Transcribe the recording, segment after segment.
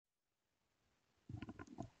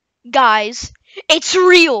Guys, it's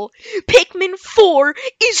real. Pikmin 4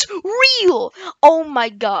 is real. Oh my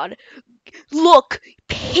god. Look,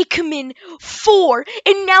 Pikmin 4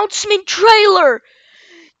 announcement trailer.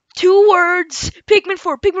 2 words. Pikmin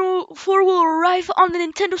 4. Pikmin 4 will arrive on the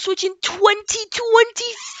Nintendo Switch in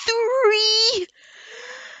 2023.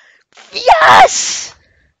 Yes!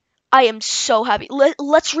 I am so happy.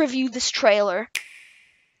 Let's review this trailer.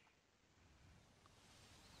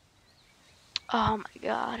 Oh my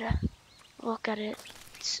god. Look at it.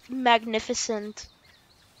 It's magnificent.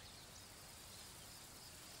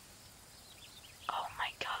 Oh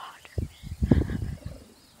my god.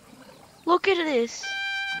 Look at this.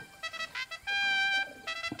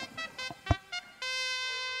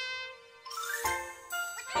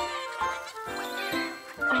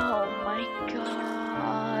 Oh my god.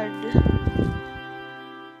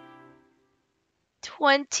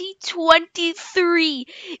 2023.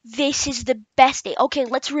 This is the best day. Okay,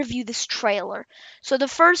 let's review this trailer. So the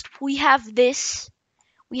first we have this.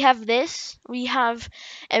 We have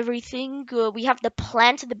everything good. We have the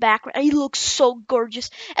plant in the background. It looks so gorgeous.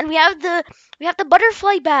 And we have the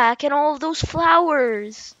butterfly back and all of those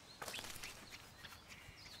flowers.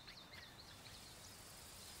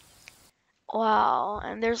 Wow,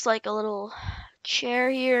 and there's like a little chair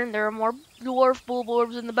here, and there are more dwarf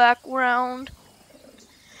bulborbs in the background.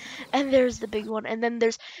 And there's the big one, and then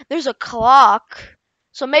there's a clock.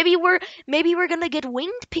 So maybe we're gonna get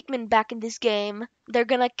winged Pikmin back in this game. They're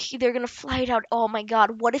gonna fly it out. Oh my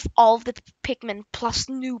god, what if all of the Pikmin plus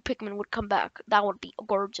new Pikmin would come back? That would be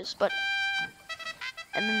gorgeous. But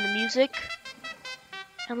and then the music,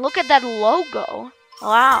 and look at that logo.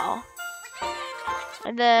 Wow.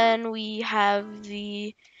 And then we have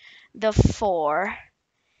the 4.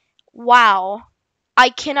 Wow. I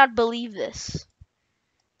cannot believe this.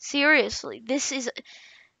 Seriously, this is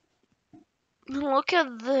look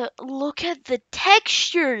at the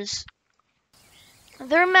textures.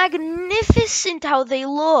 They're magnificent how they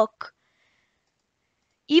look.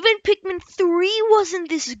 Even Pikmin 3 wasn't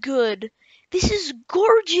this good. This is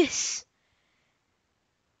gorgeous.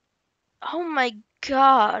 Oh my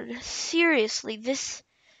god. Seriously, this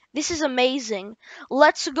is amazing.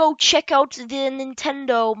 Let's go check out the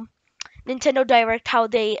Nintendo Direct, how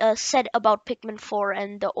they said about Pikmin 4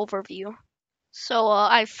 and the overview. So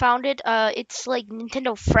I found it. It's like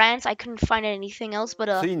Nintendo France. I couldn't find anything else, but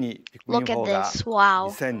look at this. Wow.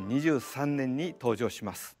 2023年に登場し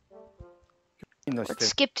ます。 Let's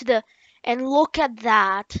skip to the and look at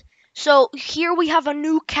that. So here we have a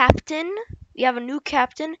new captain.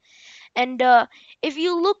 And if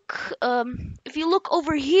you look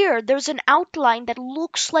over here, there's an outline that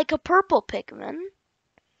looks like a purple Pikmin.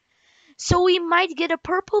 So we might get a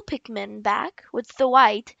purple Pikmin back with the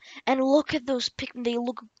white. And look at those Pikmin, they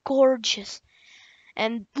look gorgeous.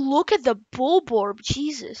 And look at the Bulborb,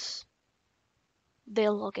 Jesus. They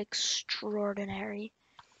look extraordinary.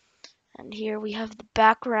 And here we have the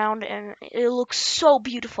background, and it looks so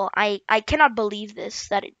beautiful. I cannot believe this,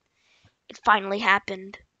 that it finally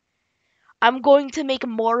happened. I'm going to make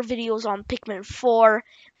more videos on Pikmin 4.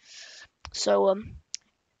 So,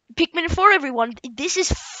 Pikmin 4, everyone. This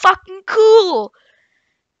is fucking cool.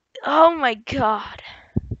 Oh my god.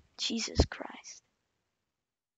 Jesus Christ.